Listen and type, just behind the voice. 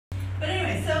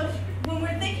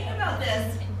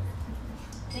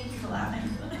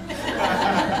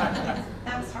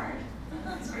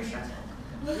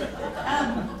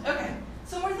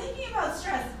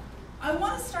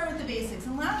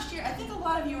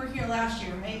were here last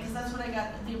year, right? Because that's what I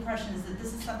got the impression is that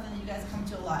this is something that you guys come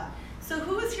to a lot. So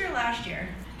who was here last year?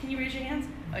 Can you raise your hands?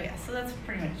 Oh yeah, so that's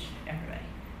pretty much everybody.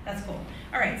 That's cool.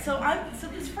 All right, so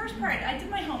this first part, I did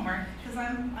my homework because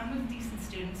I'm a decent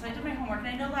student, so I did my homework, and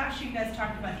I know last year you guys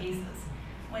talked about ACEs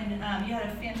when you had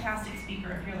a fantastic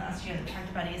speaker up here last year that talked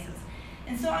about ACEs.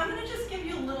 And so I'm going to just give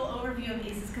you a little overview of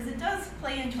ACEs because it does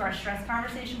play into our stress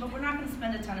conversation, but we're not going to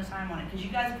spend a ton of time on it because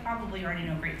you guys probably already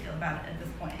know a great deal about it at this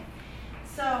point.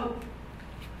 So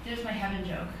there's my heaven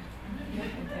joke.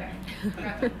 Right there.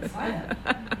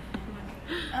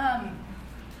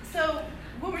 So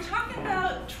when we're talking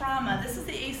about trauma, this is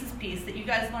the ACEs piece that you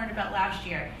guys learned about last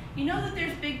year. You know that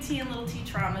there's big T and little t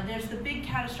trauma. There's the big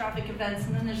catastrophic events,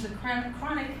 and then there's the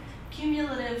chronic,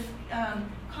 cumulative,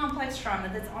 complex trauma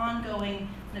that's ongoing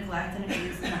neglect and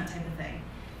abuse and that type of thing.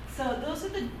 So those are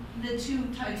the two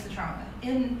types of trauma.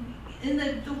 In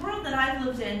the world that I've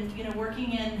lived in,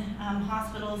 working in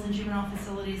hospitals and juvenile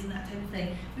facilities and that type of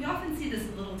thing, we often see this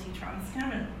little t trauma. It's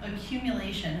kind of an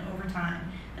accumulation over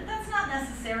time. But that's not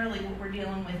necessarily what we're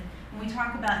dealing with when we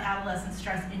talk about adolescent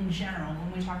stress in general,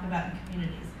 when we talk about in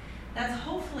communities. That's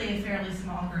hopefully a fairly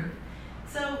small group.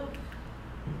 So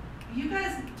you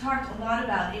guys talked a lot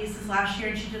about ACEs last year,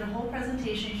 and she did a whole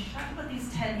presentation. She talked about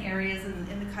these 10 areas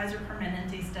in the Kaiser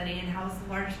Permanente study and how it's the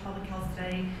largest public health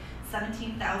study,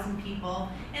 17,000 people,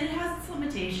 and it has its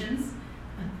limitations.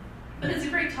 But it's a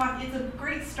great talk. It's a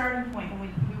great starting point when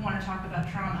we want to talk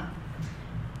about trauma.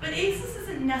 But ACEs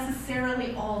isn't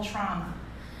necessarily all trauma,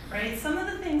 right? Some of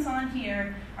the things on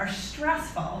here are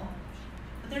stressful,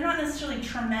 but they're not necessarily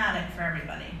traumatic for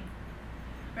everybody,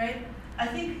 right? I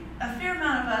think a fair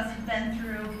amount of us have been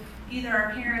through either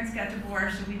our parents got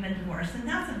divorced or we've been divorced, and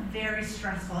that's a very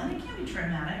stressful, and it can be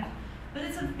traumatic, but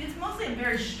it's mostly a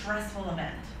very stressful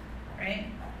event, right?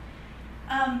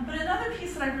 But another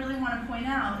piece that I really want to point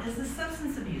out is the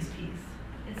substance abuse piece.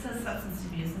 It says substance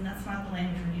abuse, and that's not the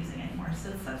language we're using anymore, so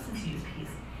it's substance use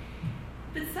piece.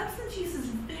 But substance use is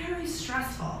very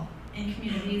stressful in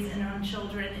communities and on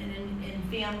children and in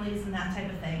families and that type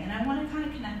of thing. And I want to kind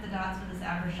of connect the dots with this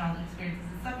average childhood experience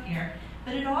that's up here,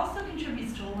 but it also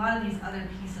contributes to a lot of these other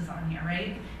pieces on here,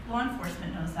 right? Law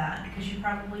enforcement knows that because you're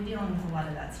probably dealing with a lot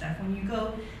of that stuff.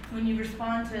 When you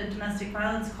respond to domestic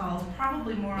violence calls,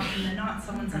 probably more often than not,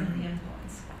 someone's under the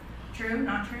influence. True?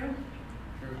 Not true?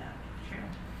 True. Yeah, true.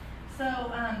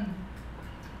 So,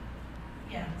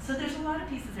 so there's a lot of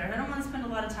pieces there. I don't want to spend a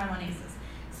lot of time on ACEs.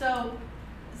 So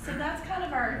that's kind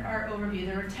of our overview.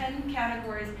 There are 10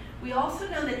 categories. We also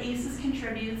know that ACEs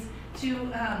contributes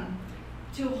to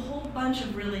a whole bunch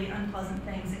of really unpleasant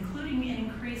things, including an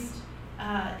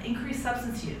increased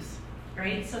substance use,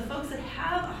 right? So folks that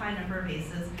have a high number of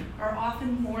ACEs are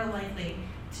often more likely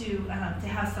to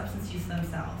have substance use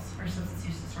themselves or substance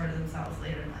use disorder themselves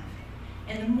later in life.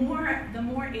 And the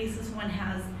more ACEs one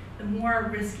has, the more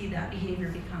risky that behavior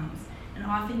becomes. And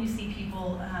often you see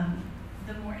people,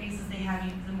 the more ACEs they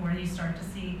have, the more you start to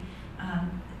see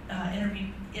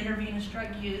intravenous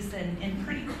drug use and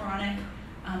pretty chronic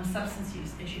substance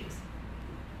use issues.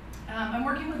 I'm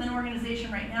working with an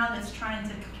organization right now that's trying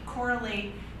to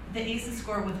correlate the ACEs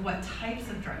score with what types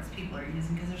of drugs people are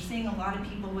using, because they're seeing a lot of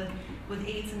people with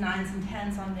 8s and 9s and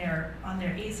 10s on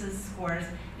their ACEs scores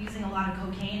using a lot of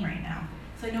cocaine right now.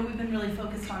 So I know we've been really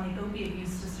focused on the opiate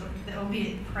use, the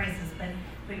opiate crisis, but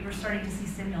we're starting to see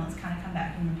stimulants kind of come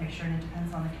back in the picture, and it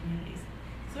depends on the communities.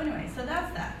 So anyway, so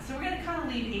that's that. So we're going to kind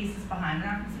of leave ACEs behind. We're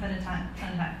not going to spend a ton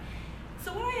of time.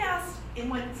 So what I asked,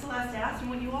 and what Celeste asked, and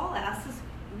what you all asked is,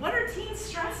 what are teens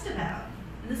stressed about?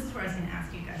 And this is where I was going to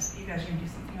ask you guys. You guys are going to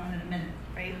do something on it in a minute,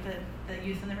 right? The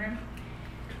youth in the room.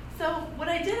 So what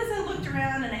I did is I looked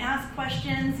around and I asked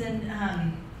questions, and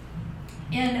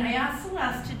I asked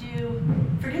Celeste to do,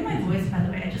 forgive my voice, by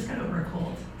the way, I just got over a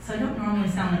cold, so I don't normally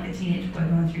sound like a teenage boy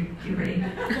going through puberty,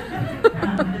 but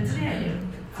today I do.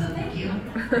 So thank you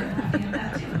for laughing at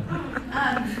that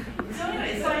too. So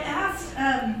anyway, so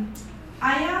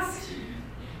I asked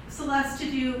Celeste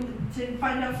to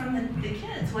find out from the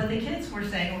kids what the kids were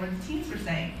saying or what the teens were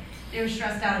saying they were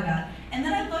stressed out about. And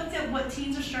then I looked at what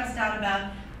teens are stressed out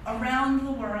about around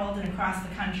the world and across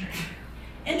the country.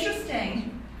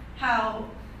 Interesting how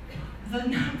the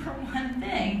number one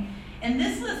thing, and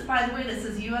this list, by the way, that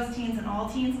says U.S. teens and all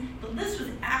teens, the list was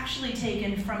actually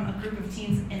taken from a group of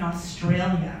teens in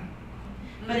Australia.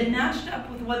 But it matched up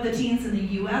with what the teens in the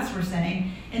U.S. were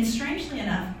saying, and strangely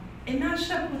enough, it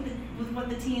matched up with what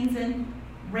the teens in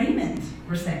Raymond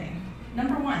were saying.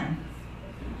 Number one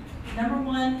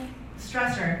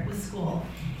stressor was school.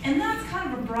 And that's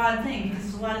kind of a broad thing because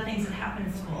there's a lot of things that happen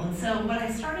in school. And so what I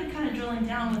started kind of drilling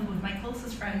down with my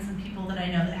closest friends and people that I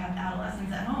know that have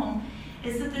adolescents at home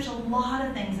is that there's a lot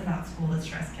of things about school that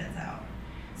stress kids out.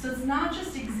 So it's not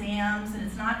just exams, and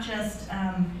it's not just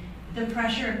the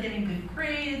pressure of getting good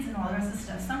grades and all the rest of the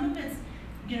stuff. Some of it's,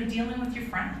 dealing with your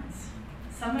friends.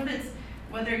 Some of it's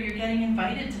whether you're getting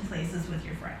invited to places with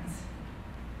your friends.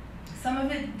 Some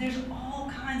of it, there's all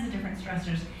kinds of different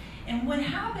stressors. And what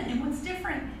happened, and what's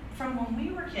different from when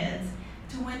we were kids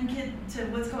to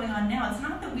what's going on now, it's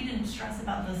not that we didn't stress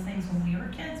about those things when we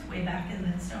were kids, way back in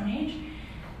the Stone Age.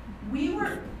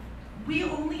 We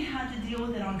only had to deal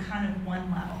with it on kind of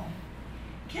one level.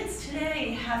 Kids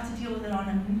today have to deal with it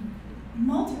on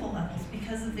multiple levels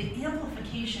because of the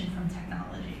amplification from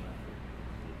technology.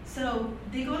 So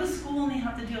they go to school and they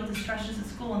have to deal with the stressors at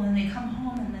school, and then they come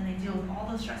home and then they deal with all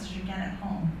those stressors again at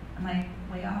home. Am I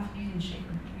way off? You can shake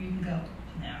her. You can go.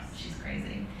 No, she's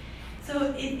crazy.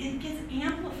 So it gets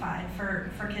amplified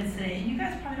for kids today, and you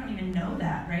guys probably don't even know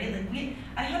that, right?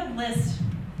 I had a list.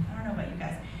 I don't know about you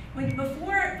guys.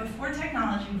 Before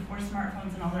technology, before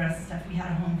smartphones and all the rest of the stuff, we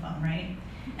had a home phone, right?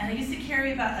 And I used to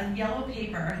carry about a yellow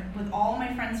paper with all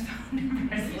my friends' phone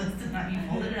numbers listed on it. You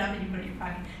folded it up and you put it in your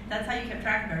pocket. That's how you kept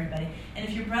track of everybody. And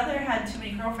if your brother had too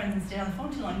many girlfriends and stayed on the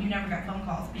phone too long, you never got phone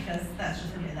calls because that's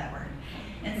just the way that worked.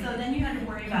 And so then you had to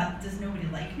worry about, does nobody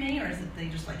like me, or is it they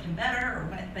just like him better, or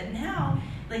what? But now,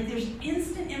 there's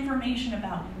instant information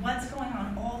about what's going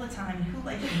on all the time, and who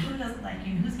likes you, who doesn't like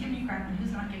you, and who's giving you crap, and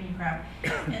who's not giving you crap.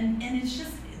 And it's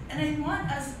just, and I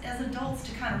want us as adults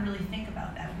to kind of really think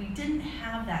about that. We didn't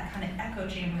have that kind of echo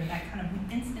chamber, that kind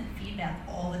of instant feedback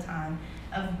all the time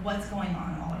of what's going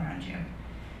on all around you.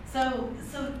 So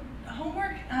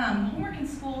homework in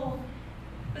school,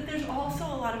 but there's also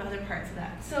a lot of other parts of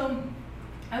that. So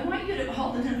I want you to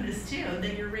all to notice too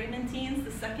that your Raymond teens,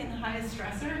 the second highest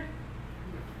stressor,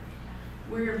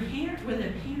 were their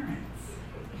parents.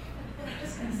 I'm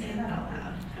just going to say that out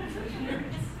loud.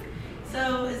 Parents.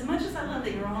 So as much as I love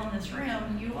that you're all in this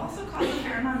room, you also cause a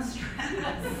fair amount of stress.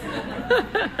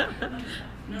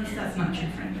 Notice that's not true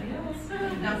for anybody else.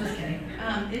 No, I'm just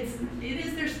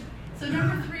kidding. So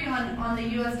number 3 on the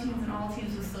U.S. teams and all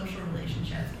teams with social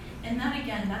relationships. And that,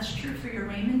 again, that's true for your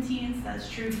Raymond teens. That's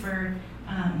true for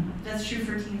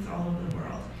teens all over the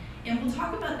world. And we'll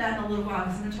talk about that in a little while,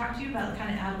 because I'm going to talk to you about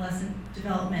kind of adolescent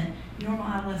development, normal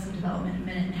adolescent development in a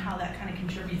minute, and how that kind of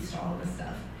contributes to all of this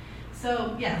stuff.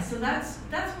 So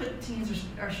that's what teens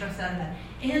are stressed out about.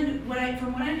 And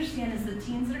from what I understand is the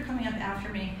teens that are coming up after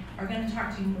me are going to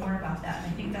talk to you more about that.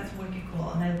 And I think that's wicked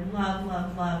cool. And I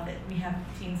love that we have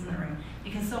teens in the room,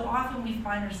 because so often we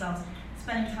find ourselves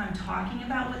spending time talking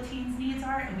about what teens' needs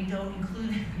are, and we don't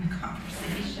include it in the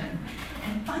conversation.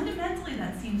 And fundamentally,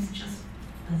 that seems just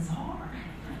bizarre.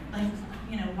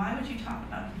 Why would you talk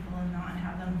about people and not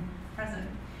have them present?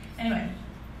 Anyway,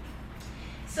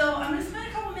 so I'm going to spend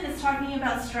a couple minutes talking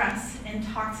about stress and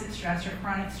toxic stress or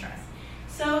chronic stress.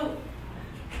 So,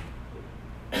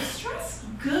 is stress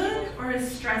good or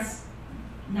is stress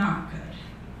not good?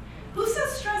 Who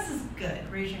says stress is good?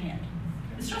 Raise your hand.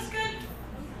 Is stress good?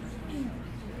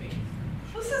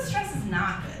 Who says stress is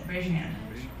not good? Raise your hand.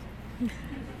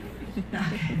 Not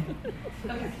good.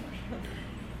 Okay.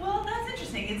 Well, that's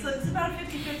interesting. It's about a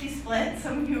 50-50 split.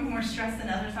 Some of you are more stressed than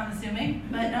others, I'm assuming.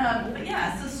 But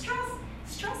yeah, so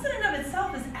stress in and of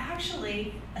itself is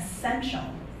actually essential.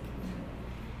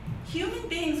 Human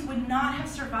beings would not have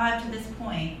survived to this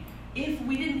point if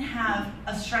we didn't have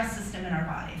a stress system in our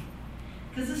body.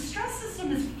 Because the stress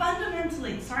system is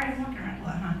fundamentally, sorry, I'm walking around a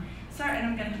lot, huh? Sorry, and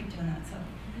I'm going to keep doing that,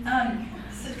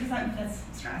 because that's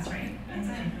stress, right?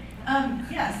 Anxiety.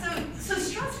 So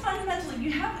stress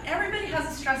fundamentally, everybody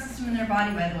has a stress system in their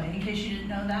body, by the way. In case you didn't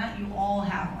know that, you all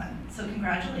have one. So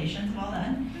congratulations, well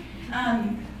done.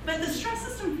 But the stress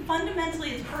system,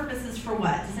 fundamentally, its purpose is for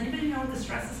what? Does anybody know what the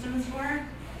stress system is for?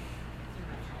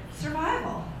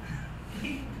 Survival.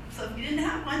 So if you didn't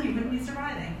have one, you wouldn't be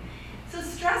surviving. So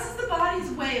stress is the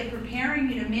body's way of preparing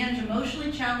you to manage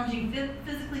emotionally challenging,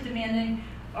 physically demanding,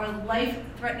 or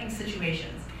life-threatening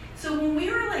situations. So when we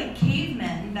were like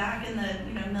cavemen back in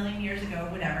the a million years ago,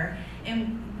 whatever,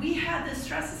 and we had this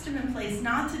stress system in place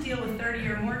not to deal with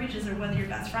 30-year mortgages or whether your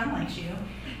best friend likes you.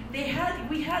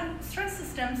 We had stress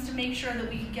systems to make sure that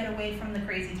we could get away from the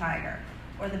crazy tiger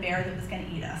or the bear that was going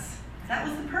to eat us. That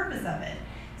was the purpose of it.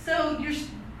 So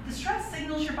the stress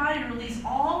signals your body to release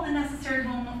all the necessary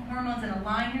hormones and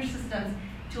align your systems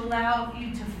to allow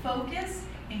you to focus,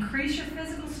 increase your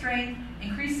physical strength,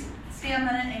 increase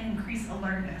stamina, and increase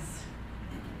alertness.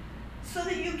 So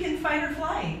that you can fight or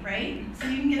flight, right? So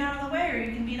you can get out of the way or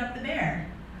you can beat up the bear.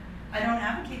 I don't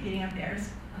advocate beating up bears,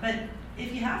 but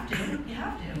if you have to, you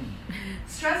have to.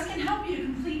 Stress can help you to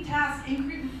complete tasks,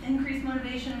 increase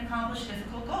motivation, and accomplish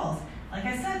difficult goals. Like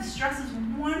I said, stress is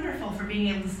wonderful for being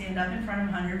able to stand up in front of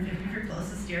 150 of your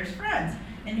closest, dearest friends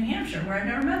in New Hampshire, where I've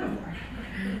never met before.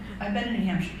 I've been in New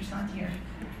Hampshire, just not here.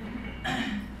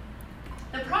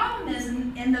 The problem is,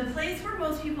 in the place where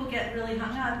most people get really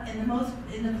hung up, in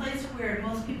the place where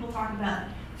most people talk about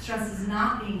stress is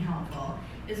not being helpful,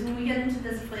 is when we get into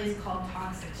this place called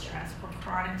toxic stress or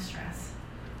chronic stress.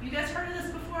 You guys heard of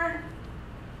this before?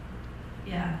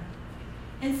 Yeah.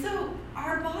 And so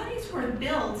our bodies were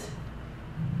built,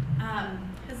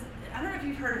 because I don't know if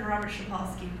you've heard of Robert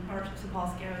Sapolsky, I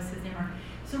always say his name wrong.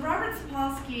 So Robert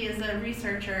Sapolsky is a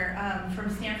researcher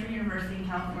from Stanford University in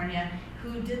California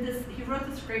who did this. He wrote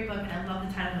this great book, and I love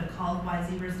the title of it, called Why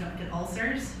Zebras Don't Get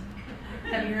Ulcers.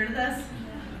 Have you heard of this?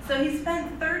 So he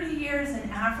spent 30 years in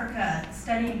Africa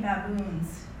studying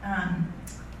baboons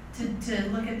to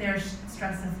look at their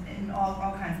stresses and all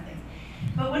kinds of things.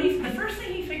 But the first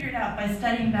thing he figured out by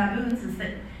studying baboons is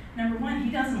that, number one,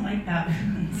 he doesn't like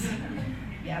baboons.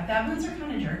 Yeah, baboons are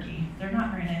kind of jerky. They're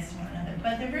not very nice to one another,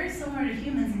 but they're very similar to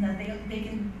humans in that they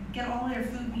can get all their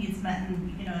food needs met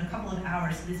in a couple of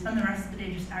hours. So they spend the rest of the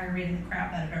day just aggravating the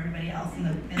crap out of everybody else in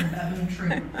the baboon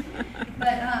troop.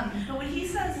 But what he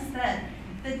says is that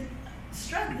the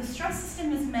stress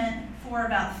system is meant for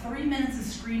about 3 minutes of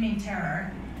screaming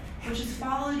terror, which is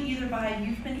followed either by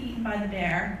you've been eaten by the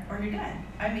bear or you're dead.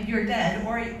 I mean, you're dead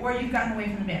or you've gotten away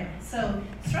from the bear. So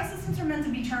stress systems are meant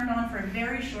to be turned on for a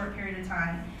very short period of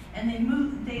time, and they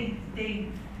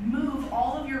move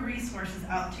all of your resources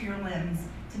out to your limbs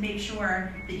to make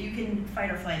sure that you can fight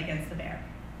or flight against the bear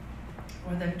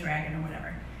or the dragon or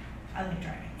whatever. I like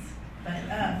dragons, but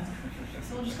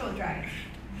so we'll just go with dragons.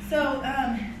 So,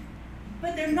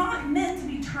 but they're not meant to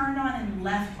be turned on and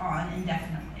left on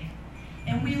indefinitely.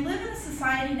 And we live in a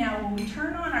society now where we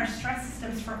turn on our stress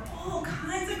systems for all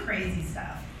kinds of crazy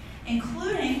stuff,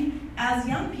 including, as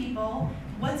young people,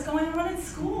 what's going on at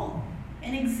school,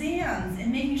 and exams,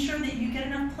 and making sure that you get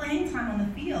enough playing time on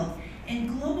the field, and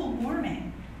global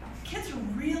warming. Kids are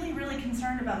really, really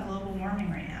concerned about global warming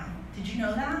right now. Did you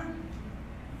know that?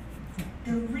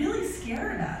 They're really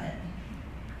scared about it,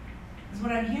 is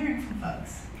what I'm hearing from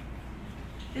folks.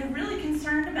 They're really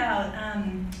concerned about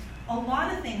a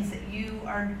lot of things that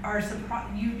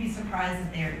you'd be surprised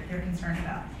that they're concerned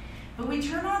about. But we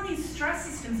turn on these stress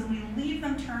systems and we leave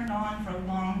them turned on for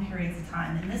long periods of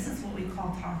time, and this is what we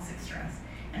call toxic stress.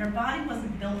 And our body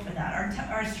wasn't built for that.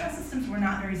 Our stress systems were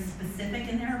not very specific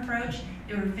in their approach.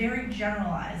 They were very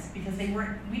generalized because we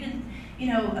didn't,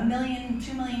 1 million,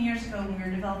 2 million years ago when we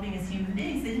were developing as human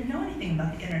beings, they didn't know anything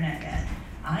about the internet yet.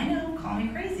 I know, call me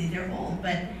crazy, they're old,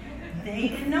 but they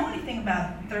didn't know anything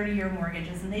about 30-year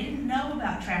mortgages, and they didn't know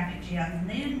about traffic jams, and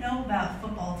they didn't know about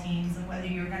football teams and whether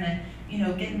you were going to,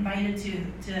 get invited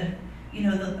to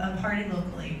a party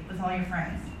locally with all your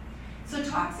friends. So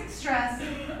toxic stress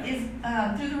is,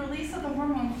 through the release of the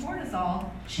hormone cortisol,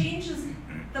 changes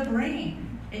the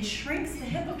brain. It shrinks the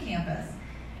hippocampus,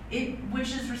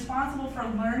 which is responsible for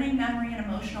learning, memory, and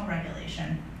emotional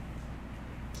regulation.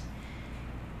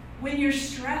 When you're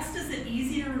stressed, is it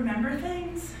easy to remember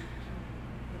things?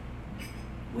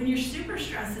 When you're super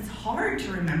stressed, it's hard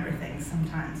to remember things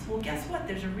sometimes. Well, guess what?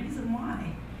 There's a reason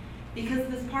why. Because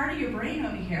this part of your brain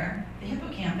over here, the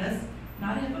hippocampus,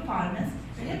 not a hippopotamus,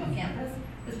 the hippocampus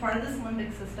is part of this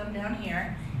limbic system down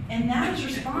here, and that is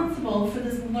responsible for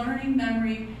this learning,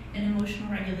 memory, and emotional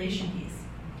regulation piece.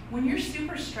 When you're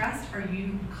super stressed, are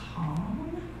you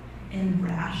calm and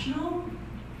rational?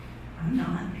 I'm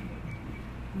not.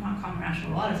 I'm not calm and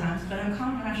rational a lot of times, but I'm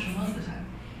calm and rational most of the time.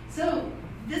 So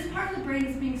this part of the brain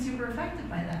is being super affected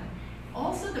by that.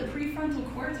 Also, the prefrontal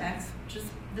cortex, just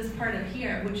this part up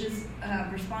here, which is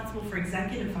responsible for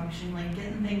executive function, like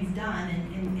getting things done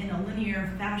in a linear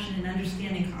fashion and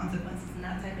understanding consequences and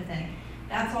that type of thing.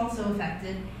 That's also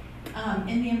affected.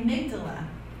 In the amygdala,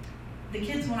 the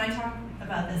kids, when I talk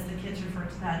about this, the kids refer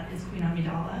to that as Queen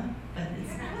Amidala, but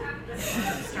it's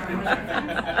Star Wars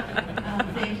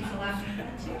reference. Thank you for laughing at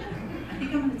that too. I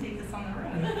think I'm going to take this on the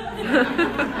road.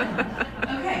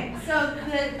 Okay, so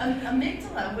the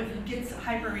amygdala gets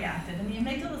hyperreactive, and the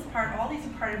amygdala is all these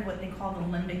are part of what they call the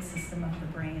limbic system of the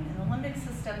brain. And the limbic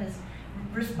system is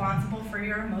responsible for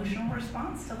your emotional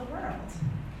response to the world.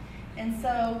 And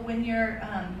so when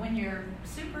you're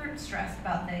super stressed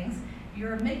about things,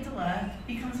 your amygdala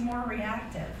becomes more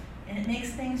reactive, and it makes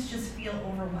things just feel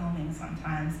overwhelming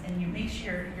sometimes, and it makes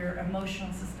your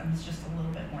emotional systems just a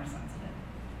little bit more sensitive.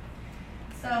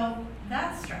 So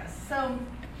that's stress. So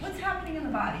what's happening in the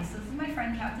body? So this is my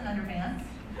friend Captain Underpants,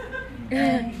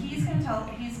 and he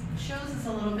shows us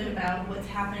a little bit about what's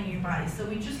happening in your body. So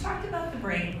we just talked about the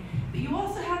brain. But you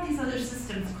also have these other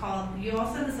systems you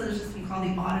also have this other system called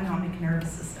the autonomic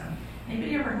nervous system.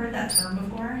 Anybody ever heard that term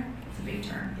before? It's a big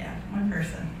term, yeah, one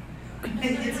person.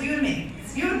 It's you and me,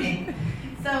 it's you and me.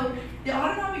 So the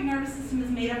autonomic nervous system is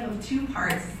made up of two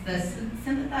parts, the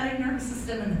sympathetic nervous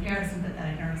system and the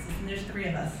parasympathetic nervous system. There's three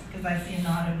of us, because I see a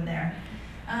nod over there.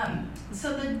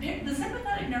 So the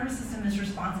sympathetic nervous system is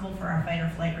responsible for our fight or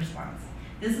flight response.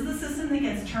 This is the system that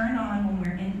gets turned on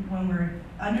when we're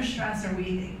under stress or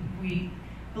we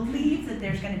believe that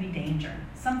there's going to be danger.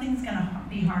 Something's going to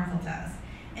be harmful to us.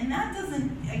 And that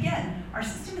doesn't, again, our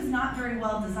system is not very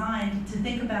well designed to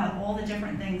think about all the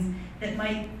different things that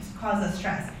might cause us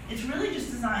stress. It's really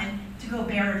just designed to go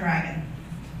bear a dragon.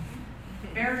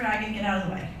 Bear a dragon, get out of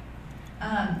the way.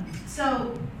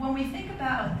 So when we think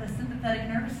about the sympathetic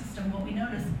nervous system, what we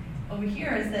notice over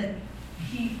here is that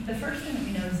the first thing that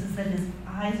we notice is that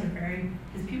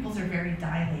his pupils are very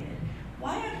dilated.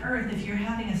 Why on earth, if you're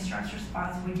having a stress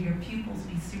response, would your pupils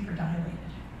be super dilated?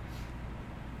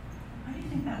 Why do you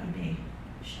think that would be?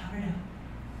 Shout it out.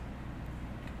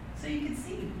 So you can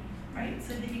see, right?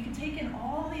 So that you can take in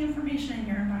all the information in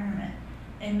your environment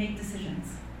and make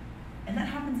decisions. And that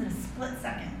happens in a split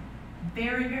second.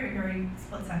 Very, very, very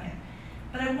split second.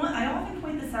 But I often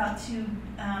point this out to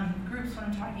groups when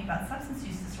I'm talking about substance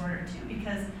use disorder too,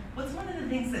 because what's one of the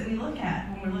things that we look at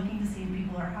when we're looking to see if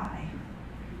people are high?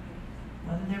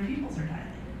 Whether their pupils are dilated.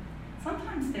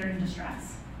 Sometimes they're in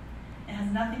distress. It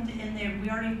has nothing to, we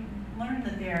already learned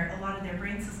that a lot of their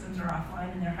brain systems are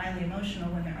offline and they're highly emotional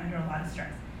when they're under a lot of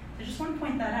stress. So I just want to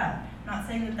point that out. I'm not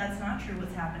saying that that's not true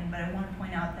what's happening, but I want to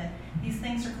point out that these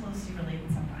things are closely related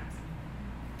sometimes.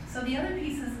 So the other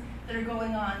pieces that are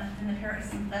going on in the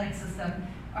parasympathetic system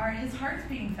are his heart's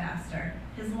beating faster,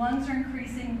 his lungs are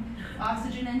increasing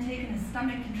oxygen intake, and his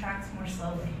stomach contracts more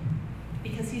slowly.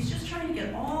 Because he's just trying to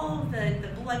get all of the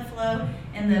blood flow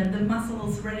and the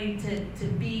muscles ready to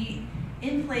be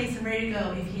in place and ready to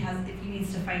go if he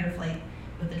needs to fight or flight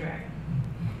with the dragon.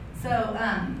 So,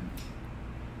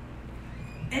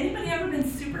 anybody ever been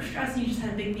super stressed and you just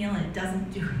had a big meal and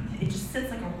it just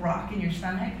sits like a rock in your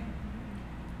stomach?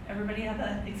 Everybody had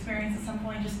that experience at some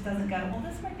point, just doesn't go, well,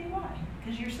 this might be why,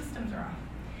 because your systems are off.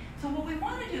 So what we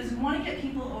want to do is we want to get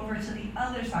people over to the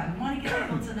other side. We want to get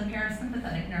people to the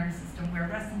parasympathetic nervous system where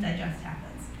rest and digest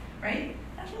happens, right?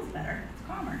 That feels better, it's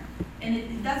calmer.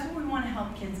 And that's what we want to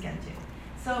help kids get to.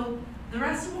 So the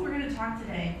rest of what we're going to talk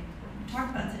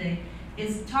about today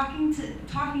is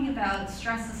talking about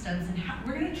stress systems and how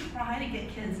we're going to try to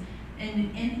get kids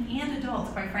and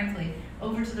adults, quite frankly,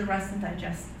 over to the rest and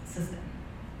digest system.